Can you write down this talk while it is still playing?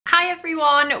Hi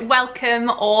everyone,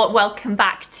 welcome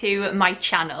back to my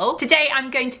channel. Today I'm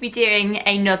going to be doing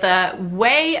another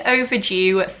way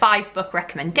overdue 5 book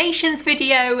recommendations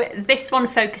video, this one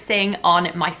focusing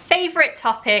on my favourite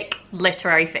topic,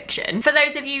 literary fiction. For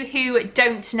those of you who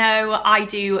don't know, I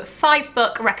do 5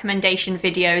 book recommendation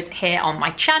videos here on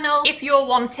my channel. If you're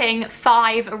wanting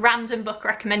 5 random book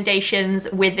recommendations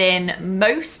within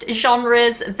most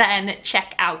genres, then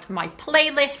check out my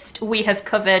playlist. We have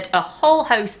covered a whole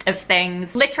host of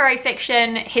things: literary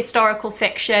fiction, historical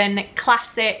fiction,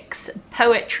 classics,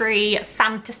 poetry,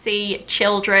 fantasy,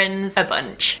 children's, a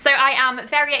bunch. So I am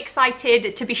very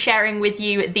excited to be sharing with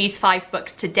you these 5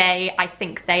 books today. I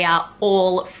think they are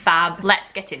all fab.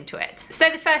 Let's get into it. So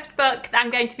the first book that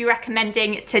I'm going to be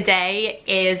recommending today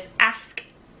is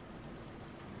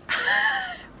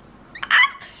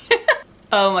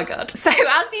Oh my god. So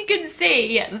as you can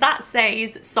see, that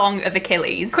says Song of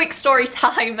Achilles. Quick story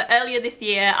time. Earlier this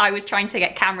year, I was trying to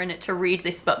get Cameron to read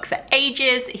this book for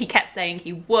ages. He kept saying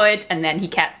he would, and then he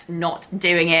kept not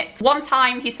doing it. One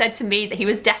time he said to me that he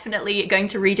was definitely going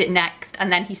to read it next,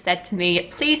 and then he said to me,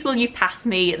 please will you pass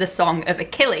me the Song of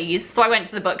Achilles? So I went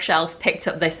to the bookshelf, picked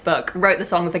up this book, wrote the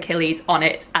Song of Achilles on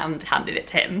it, and handed it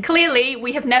to him. Clearly,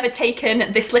 we have never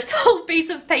taken this little piece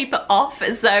of paper off,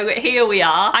 so here we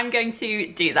are. I'm going to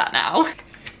do that now.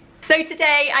 So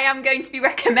today I am going to be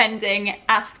recommending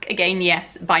Ask Again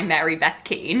Yes by Mary Beth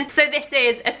Keane. So this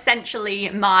is essentially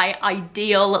my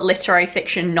ideal literary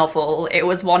fiction novel. It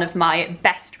was one of my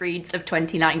best reads of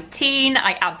 2019.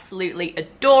 I absolutely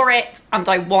adore it and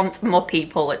I want more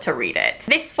people to read it.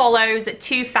 This follows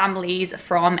 2 families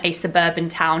from a suburban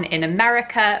town in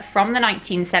America from the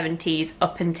 1970s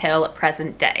up until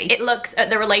present day. It looks at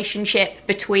the relationship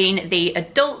between the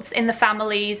adults in the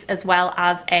families as well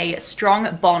as a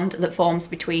strong bond that forms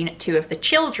between 2 of the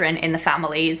children in the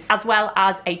families, as well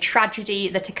as a tragedy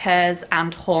that occurs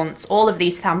and haunts all of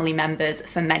these family members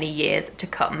for many years to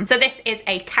come. So this is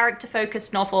a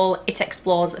character-focused novel. It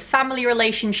explores family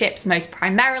relationships most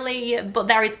primarily, but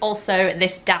there is also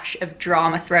this dash of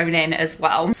drama thrown in as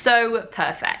well. So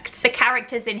perfect. The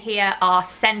characters in here are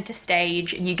center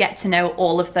stage. You get to know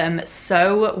all of them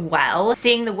so well.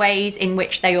 Seeing the ways in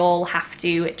which they all have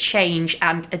to change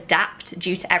and adapt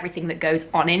due to everything that goes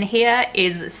on in here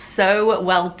is so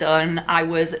well done. I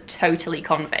was totally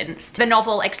convinced. The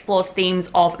novel explores themes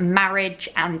of marriage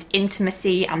and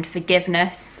intimacy and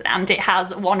forgiveness, and it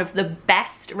has one of the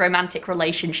best romantic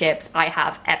relationships I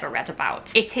have ever read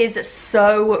about. It is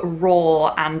so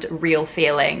raw and real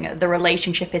feeling. The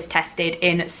relationship is tested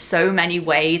in so many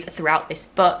ways throughout this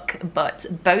book, but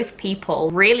both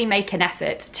people really make an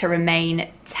effort to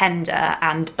remain tender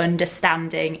and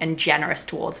understanding and generous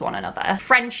towards one another.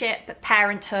 Friendship,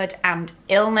 parenthood, and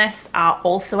illness are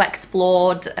also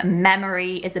explored.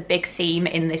 Memory is a big theme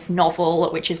in this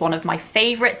novel, which is one of my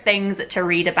favorite things to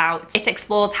read about. It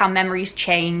explores how memories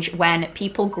change when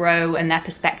people grow and their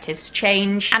perspectives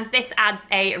change, and this adds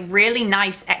a really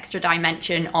nice extra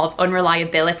dimension of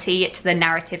unreliability to the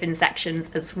narrative in sections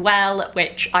as well,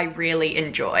 which I really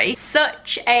enjoy.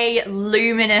 Such a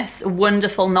luminous,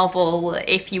 wonderful novel.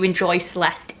 If you enjoy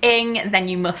Celeste Ng, then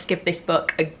you must give this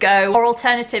book a go. Or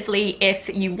alternatively, if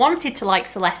you wanted to like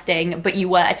Celeste Ng, but you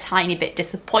were a tiny bit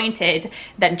disappointed,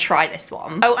 then try this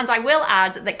one. Oh, and I will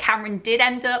add that Cameron did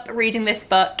end up reading this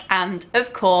book, and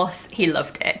of course, he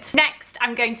loved it. Next,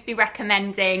 I'm going to be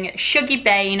recommending Shuggie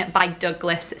Bain by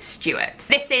Douglas Stewart.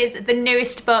 This is the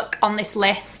newest book on this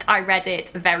list. I read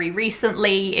it very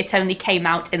recently. It only came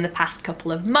out in the past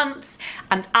couple of months,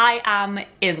 and I am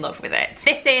in love with it.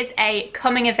 This is a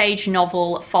coming-of-age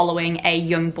novel following a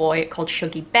young boy called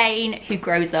Shuggie Bain who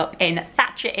grows up in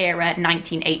Thatcher-era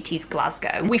 1980s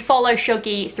Glasgow. We follow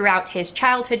Shuggie throughout his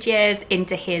childhood years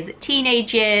into his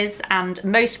teenage years, and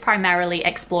most primarily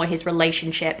explore his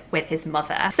relationship with his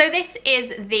mother. So this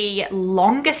is the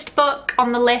longest book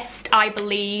on the list, I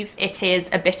believe. It is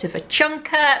a bit of a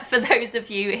chunker for those of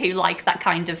you who like that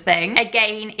kind of thing.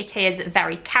 Again, it is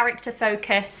very character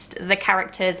focused. The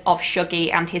characters of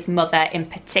Shuggie and his mother in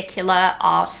particular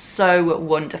are so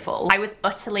wonderful. I was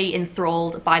utterly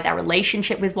enthralled by their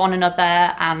relationship with one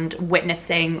another and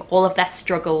witnessing all of their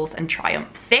struggles and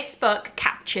triumphs. This book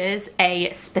captures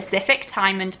a specific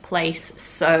time and place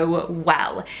so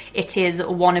well. It is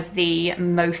one of the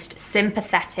most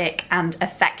sympathetic and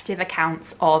effective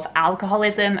accounts of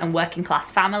alcoholism and working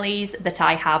class families that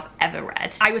I have ever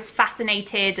read. I was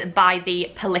fascinated by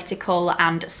the political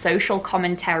and social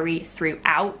commentary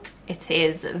throughout. It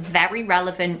is very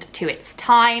relevant to its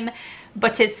time,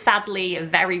 but is sadly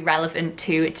very relevant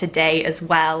to today as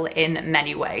well in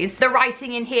many ways. The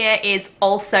writing in here is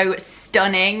also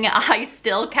stunning. I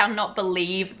still cannot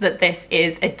believe that this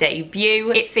is a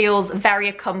debut. It feels very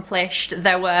accomplished.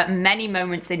 There were many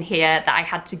moments in here that I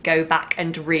had to go back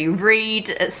and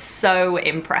reread. So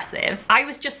impressive. I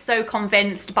was just so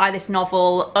convinced by this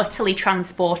novel, utterly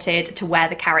transported to where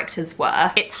the characters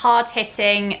were. It's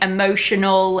hard-hitting,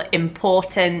 emotional,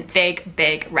 important,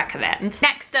 big recommend.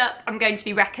 Next up, I'm going to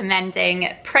be recommending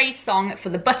Praise Song for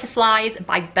the Butterflies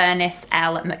by Bernice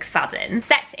L. McFadden.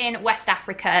 Set in West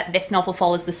Africa, this novel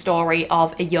follows the story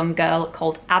of a young girl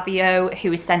called Abio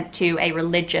who is sent to a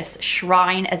religious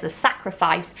shrine as a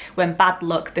sacrifice when bad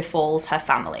luck befalls her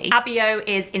family. Abio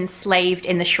is enslaved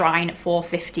in the shrine for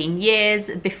 15 years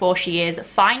before she is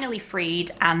finally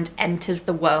freed and enters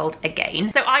the world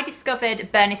again. So I discovered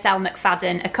Bernice L.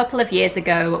 McFadden a couple of years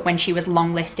ago when she was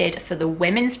longlisted for the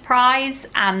Women's Prize,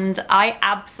 and I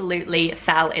absolutely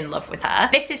fell in love with her.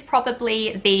 This is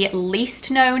probably the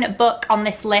least known book on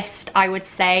this list, I would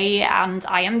say, and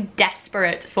I am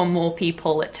desperate for more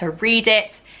people to read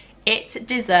it. It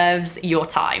deserves your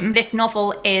time. This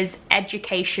novel is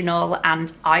educational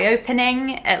and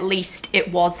eye-opening, at least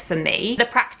it was for me. The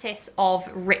practice of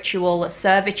ritual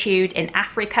servitude in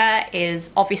Africa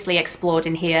is obviously explored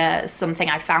in here, something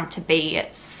I found to be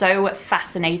so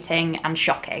fascinating and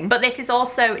shocking. But this is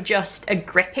also just a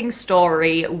gripping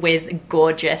story with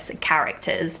gorgeous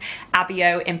characters.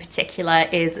 Abio in particular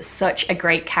is such a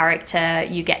great character.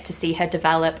 You get to see her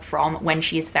develop from when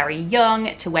she is very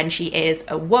young to when she is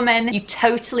a woman. You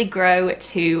totally grow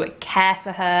to care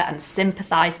for her and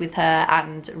sympathize with her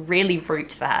and really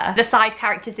root for her. The side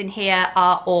characters in here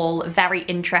are all very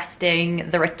interesting.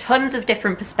 There are tons of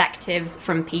different perspectives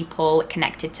from people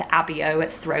connected to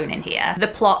Abio thrown in here. The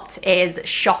plot is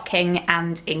shocking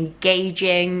and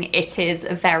engaging. It is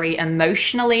very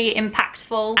emotionally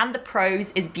impactful, and the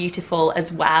prose is beautiful as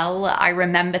well. I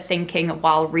remember thinking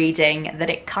while reading that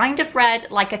it kind of read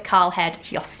like a Carlhead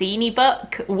Hyossini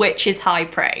book, which is high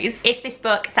praise. If this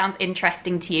book sounds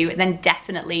interesting to you, then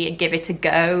definitely give it a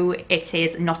go. It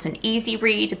is not an easy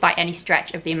read by any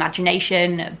stretch of the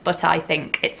imagination, but I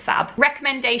think it's fab.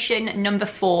 Recommendation number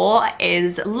 4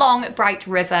 is Long Bright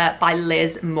River by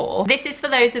Liz Moore. This is for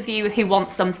those of you who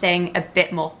want something a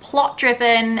bit more plot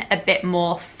driven, a bit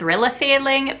more thriller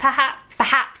feeling perhaps.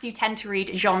 Perhaps you tend to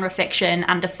read genre fiction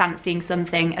and are fancying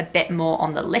something a bit more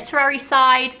on the literary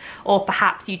side, or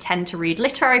perhaps you tend to read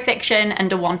literary fiction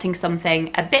and are wanting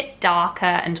something a bit darker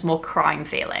and more crime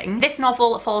feeling. This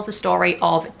novel follows the story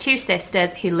of 2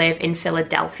 sisters who live in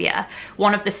Philadelphia.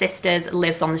 One of the sisters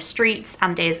lives on the streets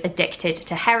and is addicted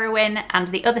to heroin, and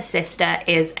the other sister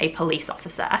is a police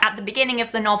officer. At the beginning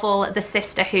of the novel, the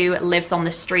sister who lives on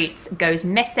the streets goes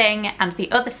missing, and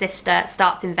the other sister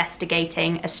starts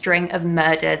investigating a string of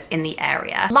murders in the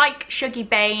area. Like Shuggie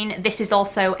Bain, this is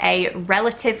also a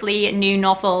relatively new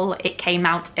novel. It came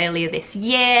out earlier this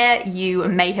year. You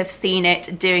may have seen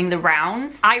it doing the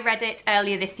rounds. I read it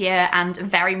earlier this year and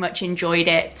very much enjoyed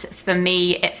it. For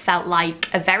me, it felt like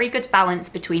a very good balance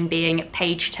between being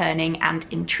page-turning and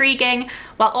intriguing,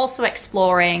 while also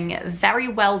exploring very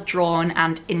well-drawn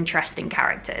and interesting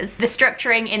characters. The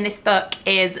structuring in this book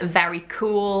is very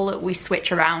cool. We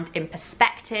switch around in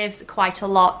perspectives quite a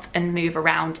lot and move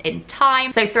around in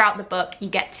time. So throughout the book, you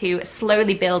get to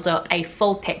slowly build up a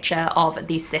full picture of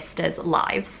these sisters'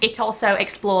 lives. It also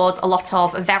explores a lot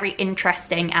of very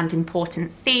interesting and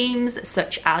important themes,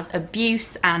 such as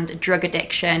abuse and drug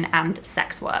addiction and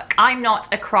sex work. I'm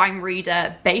not a crime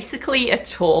reader basically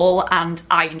at all, and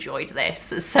I enjoyed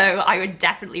this, so I would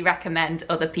definitely recommend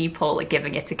other people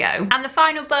giving it a go. And the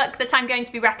final book that I'm going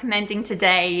to be recommending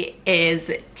today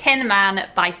is Tin Man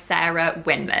by Sarah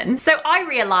Winman. So I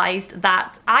realized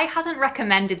that I hadn't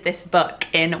recommended this book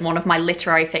in one of my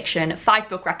literary fiction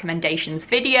 5-book recommendations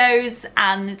videos,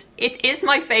 and it is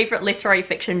my favorite literary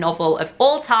fiction novel of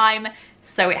all time,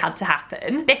 so it had to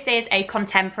happen. This is a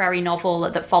contemporary novel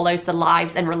that follows the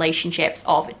lives and relationships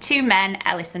of 2 men,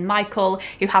 Ellis and Michael,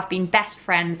 who have been best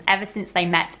friends ever since they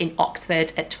met in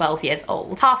Oxford at 12 years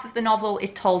old. Half of the novel is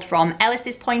told from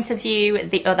Ellis's point of view,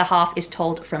 the other half is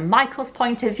told from Michael's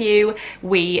point of view.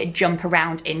 We jump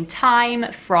around in time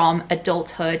from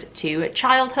adulthood to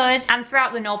childhood, and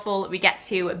throughout the novel we get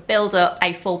to build up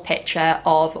a full picture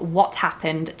of what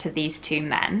happened to these 2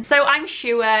 men. So I'm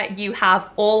sure you have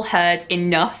all heard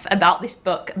enough about this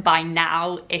book by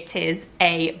now. It is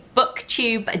a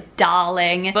booktube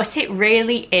darling, but it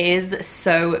really is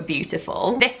so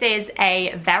beautiful. This is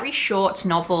a very short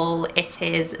novel. It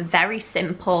is very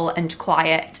simple and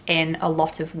quiet in a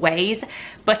lot of ways,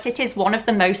 but it is one of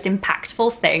the most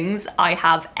impactful things I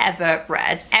have ever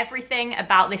read. Everything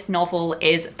about this novel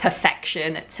is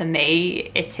perfection to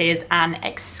me. It is an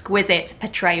exquisite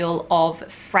portrayal of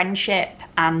friendship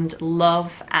and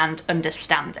love and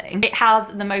understanding. It has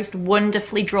the most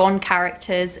wonderfully drawn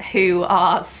characters who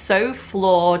are so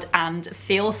flawed and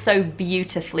feel so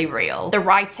beautifully real. The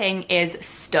writing is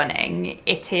stunning.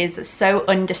 It is so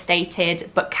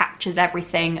understated but captures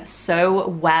everything so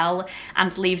well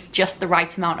and leaves just the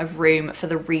right amount of room for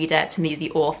the reader to meet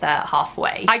the author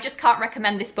halfway. I just can't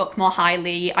recommend this book more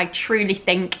highly. I truly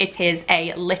think it is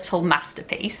a little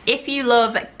masterpiece. If you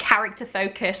love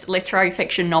character-focused literary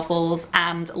fiction novels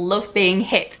and love being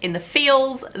hit in the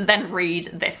feels, then read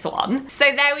this one. So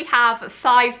there we have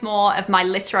 5 more of my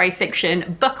literary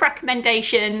fiction book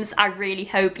recommendations. I really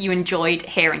hope you enjoyed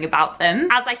hearing about them.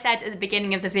 As I said at the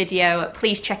beginning of the video,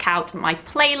 please check out my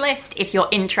playlist if you're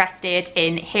interested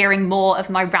in hearing more of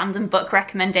my random book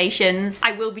recommendations.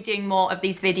 I will be doing more of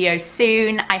these videos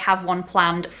soon. I have one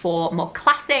planned for more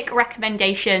classic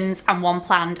recommendations and one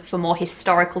planned for more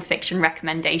historical fiction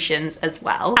recommendations as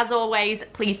well. As always,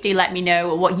 please do let me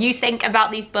know what you think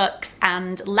about these books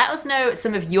and let us know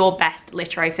some of your best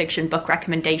literary fiction book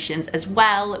recommendations as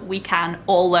well. We can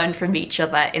all learn from each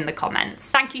other in the comments.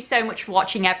 Thank you so much for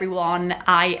watching, everyone.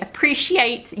 I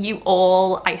appreciate you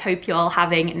all. I hope you're all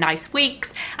having nice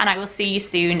weeks, and I will see you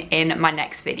soon in my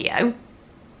next video.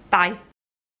 Bye.